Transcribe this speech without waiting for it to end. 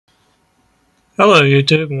Hello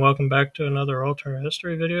YouTube and welcome back to another alternate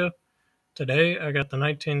history video. Today I got the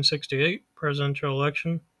 1968 presidential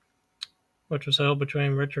election, which was held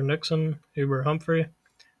between Richard Nixon, Hubert Humphrey,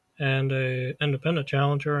 and a independent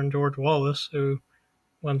challenger in George Wallace, who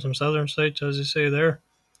won some southern states, as you see there.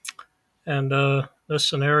 And this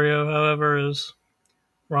scenario, however, is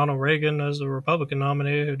Ronald Reagan as the Republican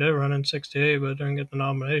nominee, who did run in 68 but didn't get the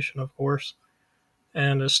nomination, of course,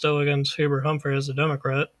 and is still against Hubert Humphrey as the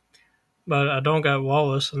Democrat. But I don't got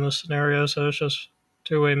Wallace in this scenario, so it's just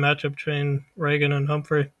two-way matchup between Reagan and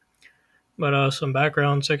Humphrey. But some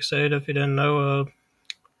background, 68, if you didn't know,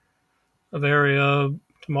 a very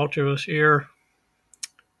tumultuous year,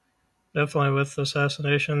 definitely with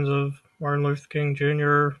assassinations of Martin Luther King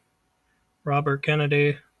Jr., Robert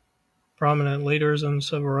Kennedy, prominent leaders in the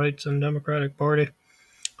civil rights and Democratic Party.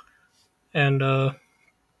 And there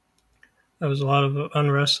was a lot of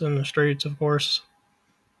unrest in the streets, of course,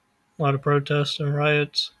 a lot of protests and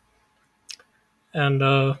riots. And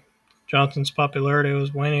Johnson's popularity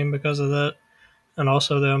was waning because of that, and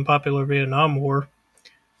also the unpopular Vietnam War.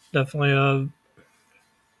 Definitely,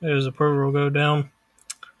 his approval will go down.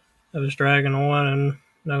 It was dragging on and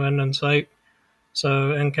no end in sight.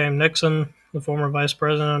 So in came Nixon, the former vice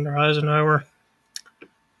president under Eisenhower,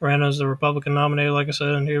 ran as the Republican nominee, like I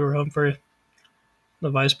said, and Hubert Humphrey, the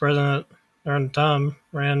vice president during the time,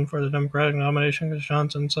 ran for the Democratic nomination because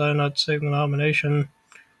Johnson decided not to seek the nomination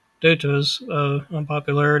due to his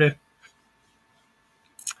unpopularity.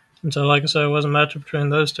 And so, like I said, it was a matchup between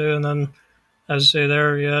those two. And then, as you see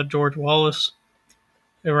there, you had George Wallace,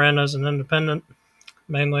 who ran as an independent,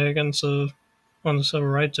 mainly against on the civil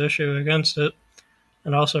rights issue against it,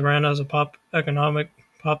 and also ran as a economic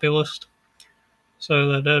populist.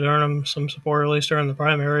 So that did earn him some support, at least during the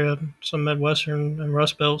primary, some Midwestern and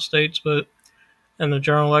Rust Belt states. But in the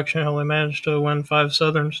general election, he only managed to win 5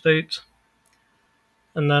 southern states.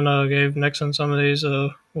 And then gave Nixon some of these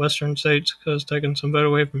western states because taking some vote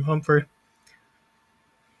away from Humphrey,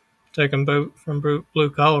 taking vote from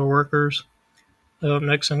blue-collar workers to help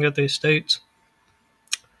Nixon get these states.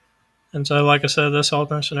 And so, like I said, this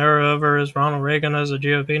alternate scenario over is Ronald Reagan as a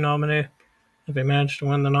GOP nominee, if he managed to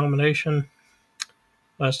win the nomination.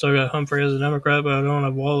 I still got Humphrey as a Democrat, but I don't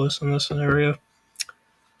have Wallace in this scenario.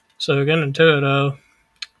 So getting into it,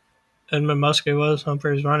 Edmund Muskie was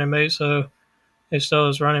Humphrey's running mate, so he still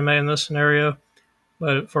is running mate in this scenario.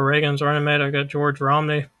 But for Reagan's running mate, I got George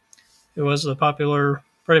Romney, who was the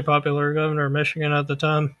pretty popular governor of Michigan at the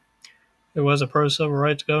time. He was a pro-civil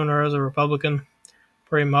rights governor as a Republican,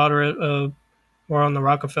 pretty moderate, more on the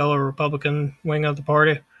Rockefeller Republican wing of the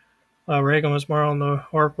party. Reagan was more on the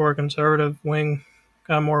hardcore conservative wing,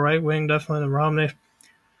 kind of more right-wing, definitely, than Romney.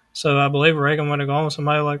 So I believe Reagan would have gone with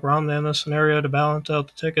somebody like Romney in this scenario to balance out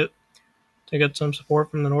the ticket, to get some support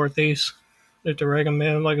from the Northeast. Due to Reagan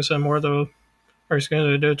being, like I said,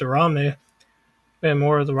 due to Romney being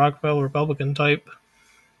more of the Rockefeller Republican type.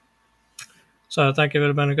 So I think it would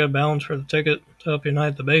have been a good balance for the ticket to help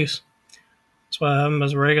unite the base. That's why I have him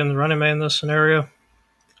as Reagan's running mate in this scenario.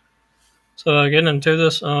 So getting into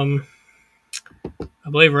this, I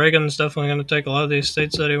believe Reagan's definitely going to take a lot of these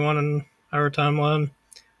states that he won in our timeline.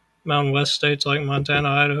 Mountain West states like Montana,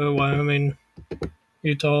 Idaho, Wyoming,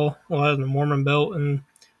 Utah, a lot of the Mormon Belt, and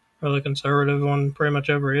really conservative on pretty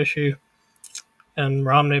much every issue. And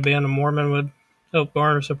Romney, being a Mormon, would help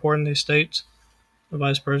garner support in these states. The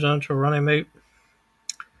vice presidential running mate.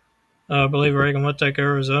 I believe Reagan would take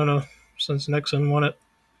Arizona since Nixon won it,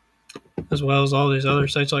 as well as all these other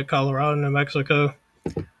states like Colorado, New Mexico,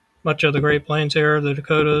 much of the Great Plains here, the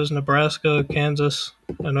Dakotas, Nebraska, Kansas,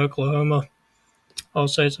 and Oklahoma. All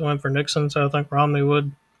states that went for Nixon, so I think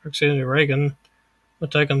Reagan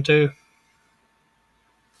would take them too.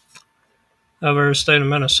 However, the state of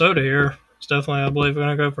Minnesota here is definitely, I believe,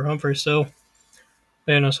 going to go for Humphrey still,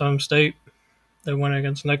 being his home state. They went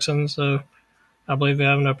against Nixon, so I believe they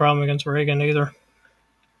have no problem against Reagan either.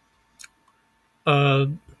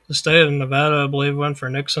 The state of Nevada, I believe, went for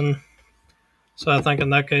Nixon, so I think in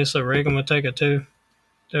that case that Reagan would take it too,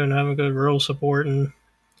 doing having good rural support, and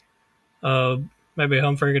maybe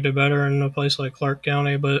Humphrey could do better in a place like Clark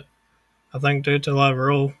County, but I think due to a lot of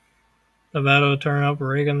rural Nevada turning out for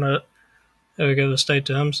Reagan, that it would give the state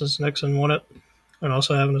to him since Nixon won it, and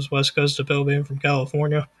also having his West Coast appeal being from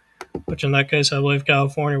California, which in that case I believe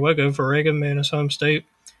California would go for Reagan being his home state.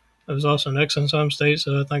 It was also Nixon's home state,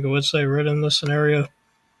 so I think it would stay red in this scenario.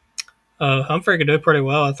 Humphrey could do pretty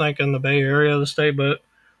well, I think, in the Bay Area of the state, but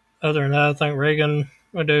other than that, I think Reagan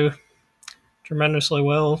would do tremendously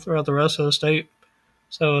well throughout the rest of the state.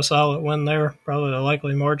 So a solid win there, probably a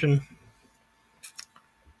likely margin.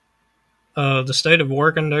 The state of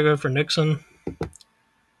Oregon, they go for Nixon.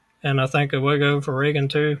 and I think it would go for Reagan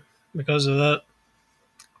too because of that.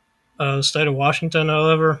 The state of Washington,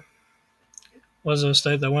 however, was a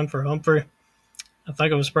state that went for Humphrey. I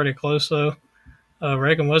think it was pretty close though.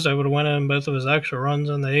 Reagan was able to win it in both of his actual runs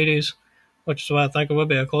in the 80s, which is why I think it would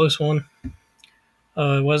be a close one.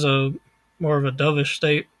 It was a more of a dovish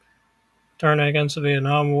state turning against the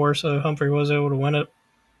Vietnam War, so Humphrey was able to win it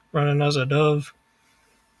running as a dove.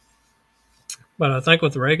 But I think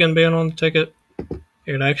with Reagan being on the ticket,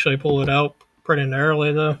 he could actually pull it out pretty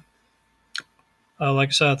narrowly though. Like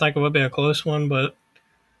I said, I think it would be a close one, but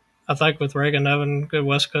I think with Reagan having good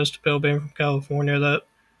West Coast appeal being from California, that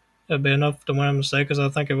it'd be enough to win him the state because I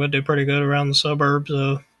think it would do pretty good around the suburbs.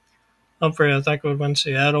 Humphrey, I think, would win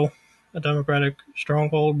Seattle, a Democratic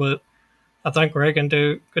stronghold, but I think Reagan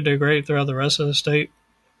could do great throughout the rest of the state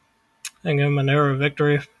and give him a narrow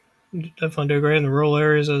victory. Definitely do great in the rural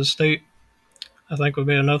areas of the state. I think would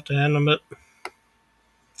be enough to hand him it.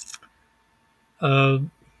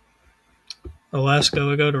 Alaska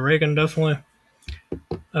would go to Reagan, definitely.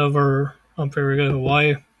 Over Humphrey would go to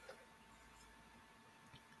Hawaii.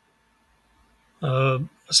 The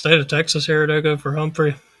state of Texas here would go for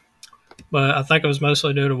Humphrey, but I think it was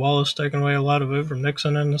mostly due to Wallace taking away a lot of vote from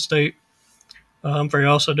Nixon in the state. Humphrey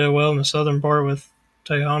also did well in the southern part with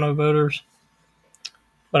Tejano voters,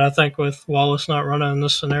 but I think with Wallace not running in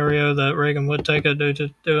this scenario that Reagan would take it due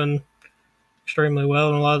to doing extremely well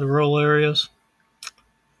in a lot of the rural areas,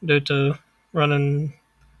 due to running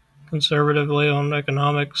conservatively on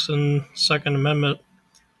economics and Second Amendment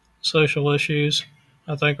social issues.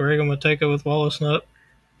 I think Reagan would take it with Wallace not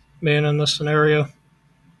being in this scenario.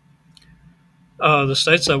 The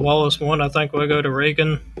states that Wallace won, I think, would go to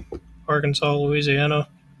Reagan: Arkansas, Louisiana,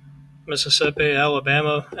 Mississippi,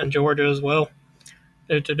 Alabama, and Georgia as well,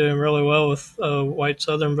 due to doing really well with white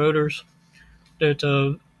Southern voters, due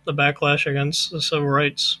to the backlash against the Civil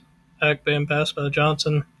Rights Act being passed by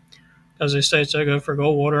Johnson, as these states that go for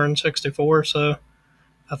Goldwater in '64. So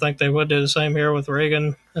I think they would do the same here with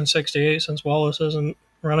Reagan in '68 since Wallace isn't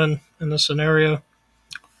running in this scenario.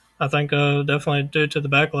 I think definitely due to the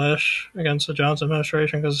backlash against the Johnson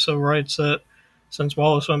administration because of civil rights, that since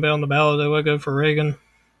Wallace wouldn't be on the ballot, they would go for Reagan.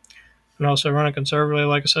 And also running conservatively,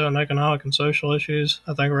 like I said, on economic and social issues.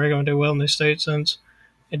 I think Reagan would do well in these states since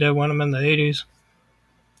he did win them in the 80s.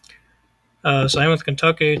 Same with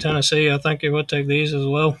Kentucky, Tennessee. I think he would take these as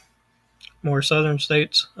well. More southern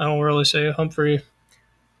states. I don't really see Humphrey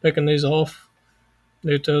picking these off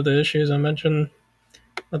due to the issues I mentioned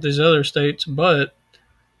with these other states. But,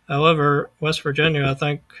 however, West Virginia, I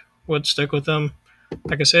think, would stick with them.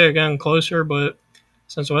 I could say again closer, but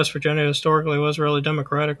since West Virginia historically was really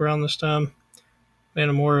Democratic around this time, being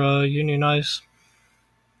a more unionized,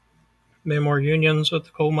 being more unions with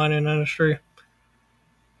the coal mining industry,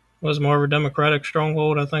 was more of a Democratic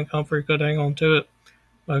stronghold. I think Humphrey could hang on to it.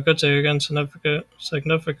 But I could say again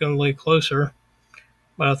significantly closer.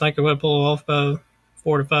 But I think it would pull off by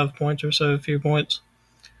 4 to 5 points or so, a few points,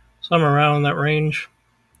 somewhere around in that range.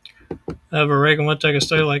 However, Reagan would take a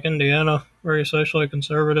state like Indiana, very socially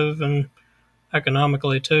conservative and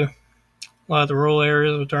economically too. A lot of the rural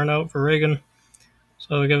areas would turn out for Reagan,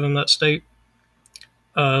 so we give him that state.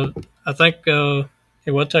 I think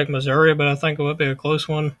he would take Missouri, but I think it would be a close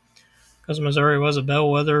one because Missouri was a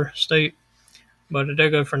bellwether state, but it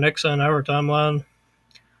did go for Nixon in our timeline,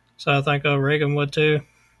 so I think Reagan would too,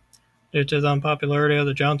 due to the unpopularity of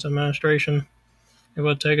the Johnson administration. He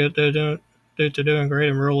would take it due to doing great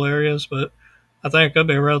in rural areas, but I think it could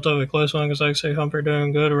be a relatively close one because, like I say, Humphrey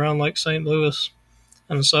doing good around like St. Louis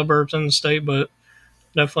and the suburbs in the state, but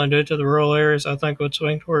definitely due to the rural areas, I think would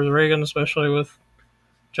swing towards Reagan, especially with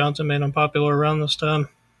Johnson being unpopular around this time.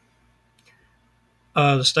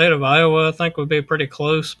 The state of Iowa, I think, would be pretty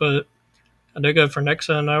close, but I did go for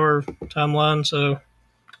Nixon in our timeline, so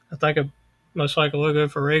I think it most likely will go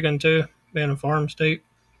for Reagan too, being a farm state.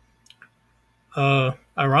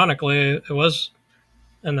 Ironically, it was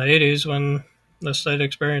in the 80s when the state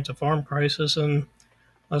experienced a farm crisis, and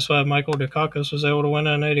that's why Michael Dukakis was able to win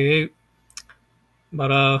in '88.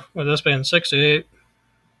 But with this being '68,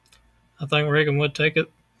 I think Reagan would take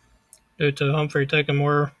it due to Humphrey taking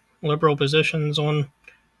more liberal positions on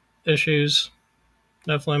issues,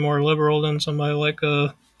 definitely more liberal than somebody like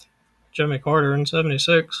Jimmy Carter in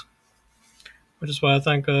 '76, which is why I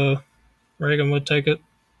think Reagan would take it.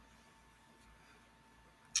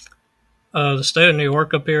 The state of New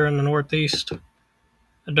York up here in the Northeast,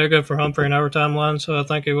 I did go for Humphrey in our timeline, so I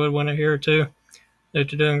think he would win it here too, due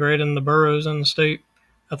to doing great in the boroughs in the state.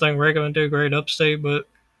 I think Reagan would do great upstate, but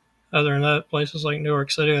other than that, places like New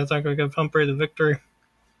York City, I think would give Humphrey the victory.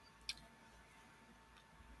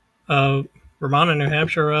 Vermont and New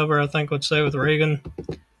Hampshire, however, I think would stay with Reagan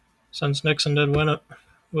since Nixon did win it.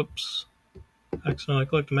 Whoops. Accidentally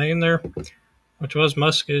clicked Maine there, which was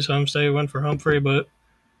Muskie's home state. Went for Humphrey, but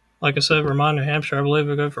like I said, Vermont, New Hampshire, I believe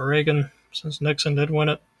would go for Reagan since Nixon did win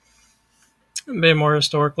it. Being more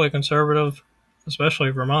historically conservative,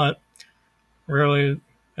 especially Vermont. Really,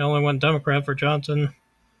 they only went Democrat for Johnson.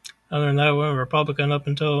 Other than that, went Republican up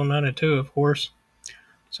until 92, of course.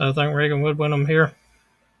 So I think Reagan would win them here.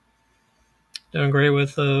 Doing great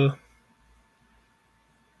with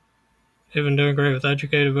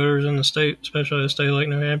educated voters in the state, especially a state like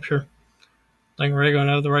New Hampshire. I think Reagan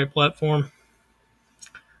would have the right platform.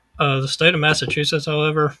 The state of Massachusetts,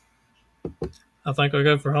 however, I think I'll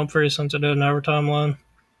go for Humphrey since it did an our timeline.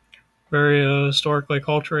 Very historically,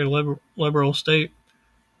 culturally liberal state.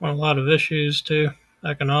 On a lot of issues too,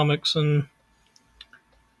 economics and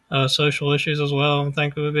social issues as well. I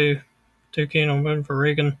think it would be too keen on voting for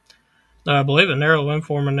Reagan. I believe it narrowly went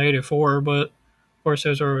for him in 84, but of course he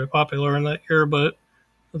was very popular in that year. But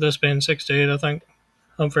with this being 68, I think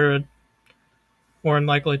Humphrey would more than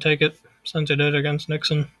likely take it since he did against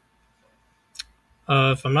Nixon.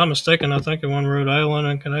 If I'm not mistaken, I think he won Rhode Island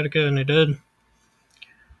and Connecticut, and he did.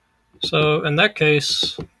 So in that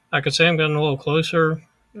case, I could say I'm getting a little closer,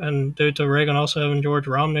 and due to Reagan also having George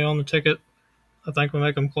Romney on the ticket, I think we'll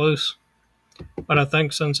make him close. But I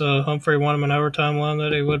think since Humphrey won him an our timeline,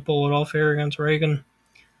 that he would pull it off here against Reagan.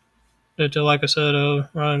 Due to, like I said,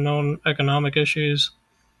 running on economic issues,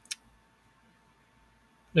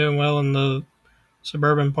 doing well in the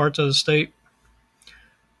suburban parts of the state.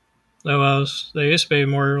 Though they used to be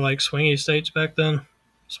more like swingy states back then,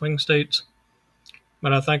 swing states.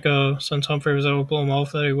 But I think since Humphrey was able to pull him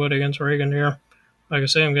off, that he would against Reagan here. Like I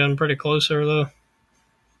say, I'm getting pretty closer though.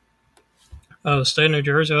 The state of New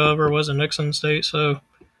Jersey, however, was a Nixon state, so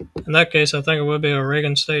in that case, I think it would be a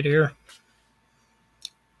Reagan state here.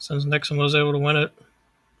 Since Nixon was able to win it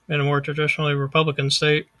in a more traditionally Republican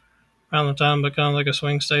state around the time, but kind of like a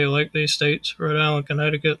swing state like these states, Rhode Island,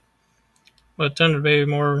 Connecticut, but tended to be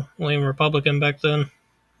more lean Republican back then.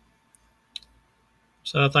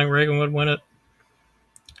 So I think Reagan would win it.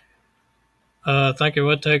 I think it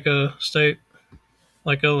would take a state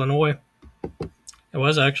like Illinois. It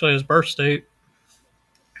was actually his birth state.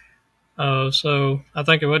 So I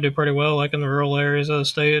think it would do pretty well, like in the rural areas of the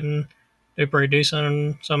state, and do pretty decent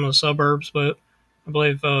in some of the suburbs. But I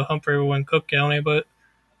believe Humphrey will win Cook County. But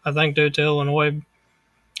I think due to Illinois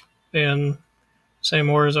being same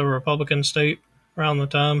war as a Republican state around the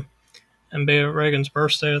time, and being Reagan's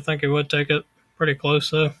birth state, I think he would take it pretty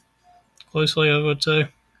close, though. Closely, I would say.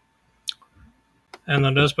 And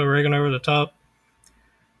then does put Reagan over the top.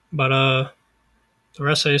 But the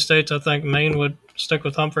rest of these states, I think Maine would stick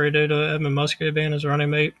with Humphrey due to Edmund Muskie being his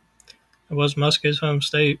running mate. It was Muskie's home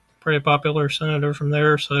state, pretty popular senator from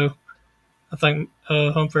there, so I think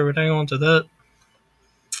Humphrey would hang on to that.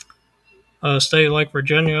 A state like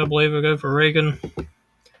Virginia, I believe, would go for Reagan.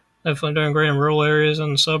 Definitely doing great in rural areas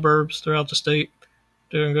and the suburbs throughout the state.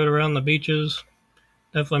 Doing good around the beaches.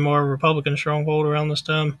 Definitely more Republican stronghold around this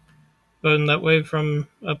time. Voting that way from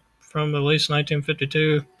at least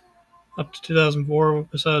 1952 up to 2004,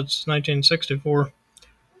 besides 1964.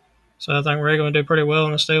 So I think Reagan would do pretty well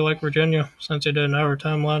in a state like Virginia, since he did an hour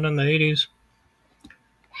timeline in the 80s.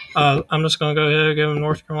 I'm just going to go ahead and give him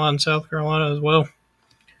North Carolina and South Carolina as well.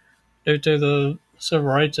 Due to the civil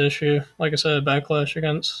rights issue, like I said, backlash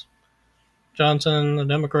against Johnson and the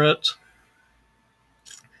Democrats.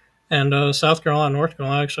 And South Carolina and North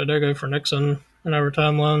Carolina actually did go for Nixon in our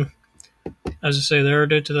timeline. As you see there,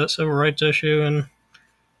 due to that civil rights issue and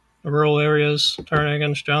the rural areas turning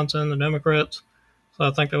against Johnson and the Democrats. So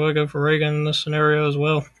I think they would go for Reagan in this scenario as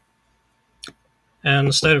well. And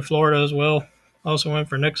the state of Florida as well also went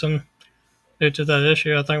for Nixon. Due to that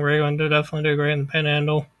issue, I think Reagan did definitely do great in the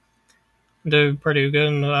Panhandle. Do pretty good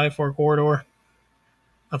in the I-4 corridor.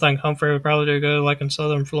 I think Humphrey would probably do good like in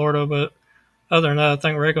southern Florida, but other than that, I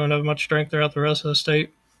think Reagan would have much strength throughout the rest of the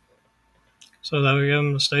state. So that would give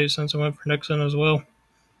him the state since it went for Nixon as well.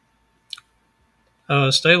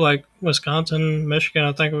 A state like Wisconsin, Michigan,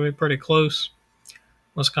 I think would be pretty close.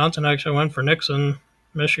 Wisconsin actually went for Nixon.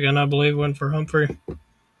 Michigan, I believe, went for Humphrey.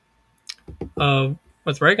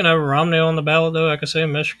 With Reagan over Romney on the ballot, though, I could see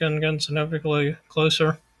Michigan getting significantly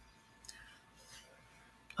closer.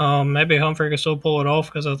 Maybe Humphrey could still pull it off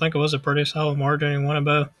because I think it was a pretty solid margin. He won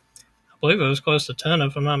about, I believe it was close to 10,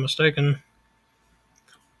 if I'm not mistaken.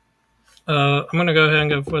 I'm going to go ahead and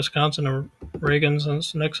give Wisconsin to Reagan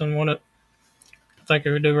since Nixon won it. I think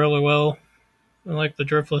it would do really well in like the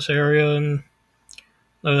Driftless area, and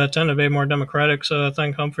though that tended to be more Democratic, so I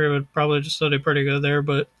think Humphrey would probably just still do pretty good there.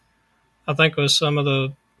 But I think with some of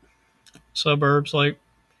the suburbs like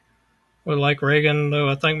Reagan, though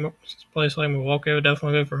I think a place like Milwaukee would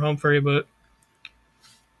definitely go for Humphrey. But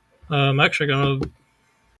I'm actually gonna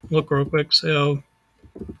look real quick, see how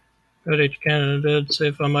good each candidate did, see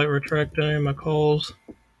if I might retract any of my calls.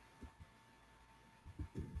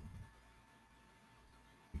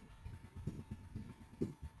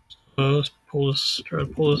 Let's try to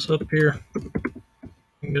pull this up here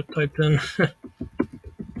and get typed in. A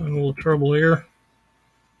little trouble here.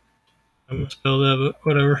 I'm gonna spell that, but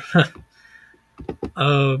whatever.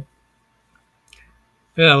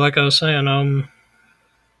 Yeah, like I was saying,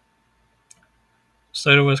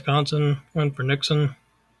 state of Wisconsin went for Nixon.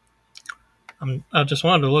 I just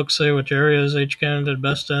wanted to look, see which areas each candidate did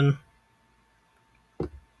best in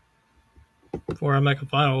before I make a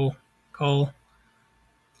final call.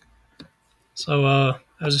 So,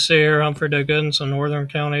 as you see here, Humphrey did good in some northern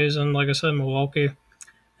counties, and like I said, Milwaukee.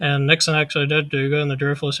 And Nixon actually did do good in the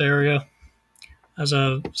Driftless area, as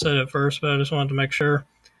I said at first, but I just wanted to make sure.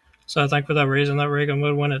 So I think for that reason that Reagan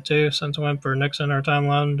would win it too, since it went for Nixon in our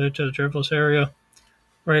timeline due to the Driftless area.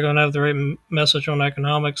 Reagan would have the right message on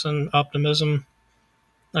economics and optimism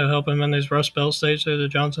that would help him in these Rust Belt states due to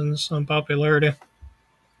Johnson's unpopularity.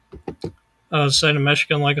 The state of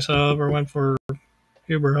Michigan, like I said, however, went for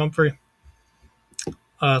Hubert Humphrey.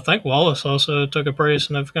 I think Wallace also took a pretty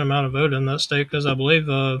significant amount of vote in that state because I believe,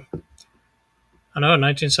 I know in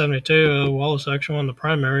 1972, Wallace actually won the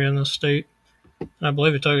primary in the state. And I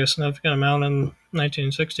believe he took a significant amount in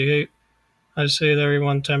 1968. I see there he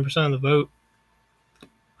won 10% of the vote.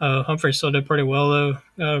 Humphrey still did pretty well, though.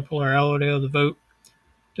 Got a plurality of the vote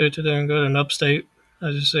due to doing good in upstate,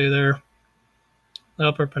 as you see there, the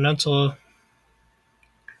Upper Peninsula.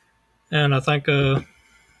 And I think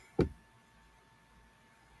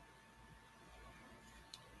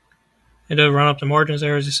he did run up the margins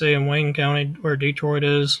there, as you see in Wayne County, where Detroit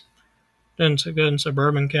is. Doing so good in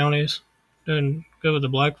suburban counties. Doing good with the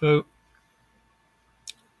black vote.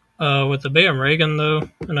 With the being Reagan, though,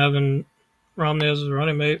 and having Romney as his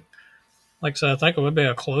running mate, like I said, I think it would be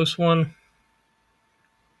a close one.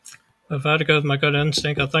 If I had to go with my gut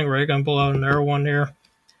instinct, I think Reagan pull out a narrow one here.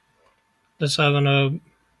 Just having a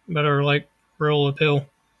better, rural appeal.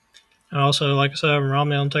 And also, like I said, having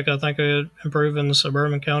Romney on ticket, I think it would improve in the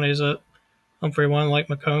suburban counties that Humphrey won, like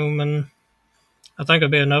Macomb, and I think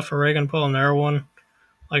it'd be enough for Reagan to pull a narrow one.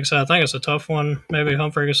 Like I said, I think it's a tough one. Maybe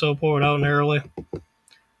Humphrey could still pull it out narrowly.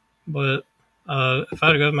 But if I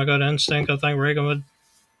had to go with my gut instinct, I think Reagan would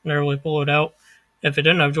narrowly pull it out. If it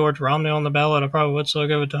didn't have George Romney on the ballot, I probably would still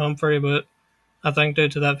give it to Humphrey, but I think due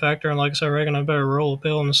to that factor, and like I said, Reagan had a better rural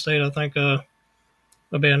appeal in the state, I think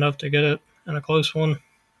would be enough to get it in a close one.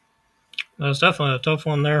 It's definitely a tough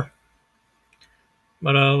one there.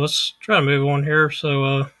 But let's try to move on here.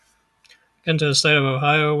 So, getting to the state of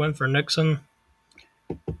Ohio, went for Nixon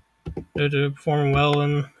due to performing well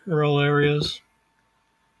in rural areas.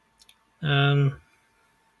 And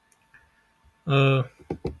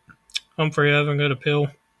Humphrey having good appeal,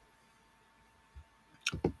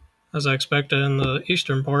 as I expected in the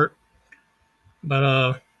eastern part. But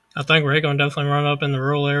I think Reagan definitely run up in the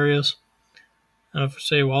rural areas. And I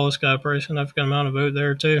see Wallace got a pretty significant amount of vote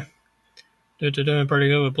there too, due to doing pretty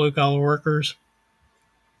good with blue-collar workers.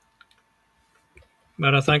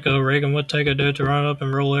 But I think Reagan would take it due to run up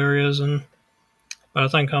in rural areas, but I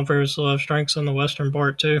think Humphrey would still have strengths in the western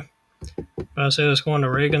part too. But I see this going to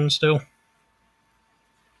Reagan still.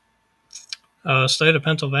 State of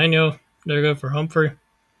Pennsylvania, they go for Humphrey.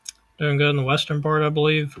 Doing good in the western part, I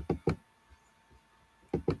believe,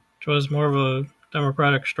 which was more of a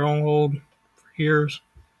Democratic stronghold for years.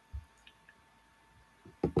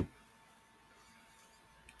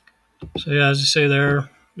 So yeah, as you see there,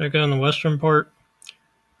 they go in the western part.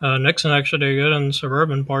 Nixon actually did good in the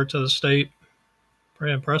suburban parts of the state,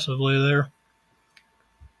 pretty impressively there.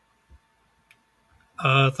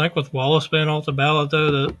 I think with Wallace being off the ballot,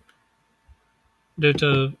 though, that due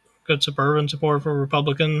to good suburban support for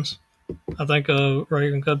Republicans, I think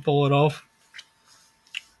Reagan could pull it off.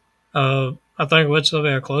 I think it would still be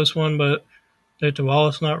a close one, but due to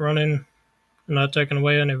Wallace not running and not taking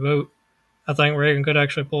away any vote, I think Reagan could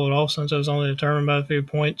actually pull it off since it was only determined by a few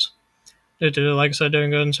points. Due to, like I said, doing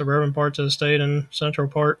good in suburban parts of the state and central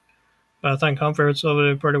part. But I think Humphrey would still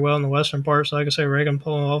do pretty well in the western part, so I could say Reagan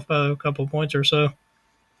pulling off by a couple points or so. I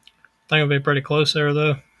think it'll be pretty close there,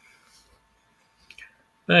 though.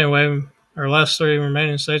 But anyway, our last three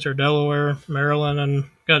remaining states are Delaware, Maryland, and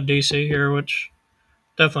got D.C. here, which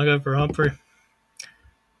definitely good for Humphrey.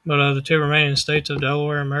 But the two remaining states of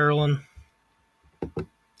Delaware and Maryland,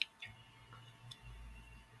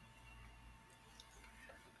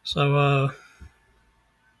 So,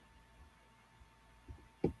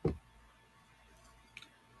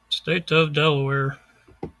 state of Delaware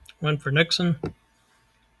went for Nixon.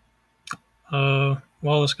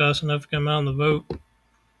 Wallace got a significant amount of the vote.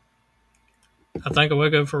 I think it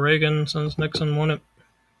would go for Reagan since Nixon won it.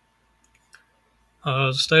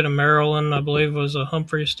 The state of Maryland, I believe, was a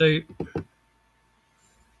Humphrey state.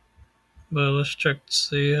 But let's check to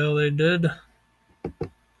see how they did.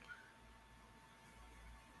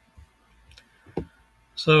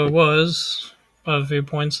 So it was by a few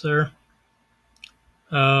points there.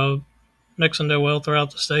 Nixon did well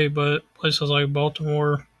throughout the state, but places like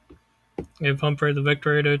Baltimore gave Humphrey the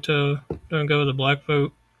victory due to don't go with the black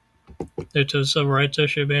vote due to the civil rights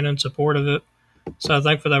issue being in support of it. So I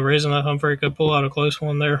think for that reason that Humphrey could pull out a close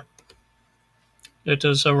one there. Due to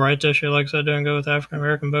the civil rights issue, like I said, didn't go with African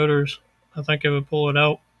American voters. I think it would pull it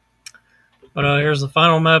out. But here's the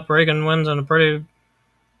final map. Reagan wins in a pretty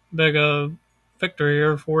big victory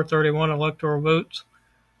here, 431 electoral votes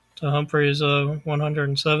to Humphrey's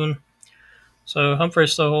 107. So Humphrey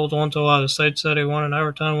still holds on to a lot of states that he won in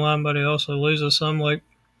our timeline, but he also loses some like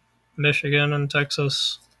Michigan and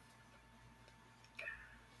Texas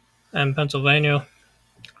and Pennsylvania.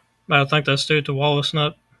 But I think that's due to Wallace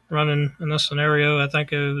not running in this scenario. I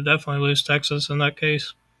think it would definitely lose Texas in that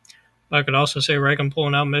case. But I could also see Reagan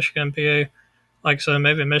pulling out Michigan, PA. Like I said,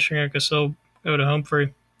 maybe Michigan could still go to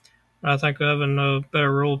Humphrey. But I think having a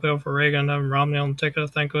better rule appeal for Reagan, having Romney on the ticket, I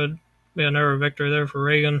think would be a narrow victory there for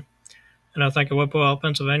Reagan. And I think it would pull out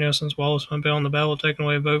Pennsylvania since Wallace wouldn't be on the ballot, taking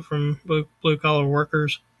away a vote from blue-collar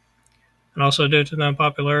workers. And also due to the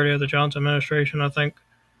unpopularity of the Johnson administration, I think it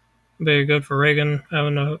would be good for Reagan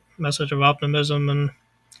having a message of optimism. And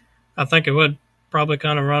I think it would probably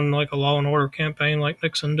kind of run like a law and order campaign like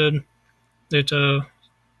Nixon did due to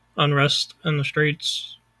unrest in the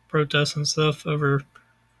streets, protests and stuff over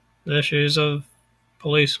the issues of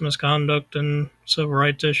police misconduct and civil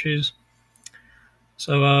rights issues.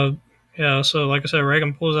 So, so like I said,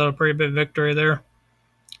 Reagan pulls out a pretty big victory there,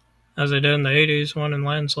 as they did in the 80s, won in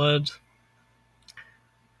landslides.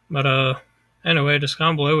 But anyway, just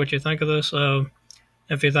comment below what you think of this.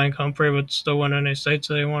 If you think Humphrey would still win any states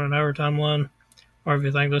that he won in our timeline, or if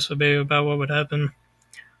you think this would be about what would happen.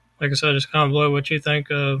 Like I said, just comment below what you think.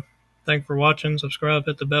 Thanks for watching. Subscribe,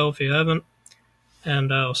 hit the bell if you haven't,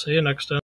 and I'll see you next time.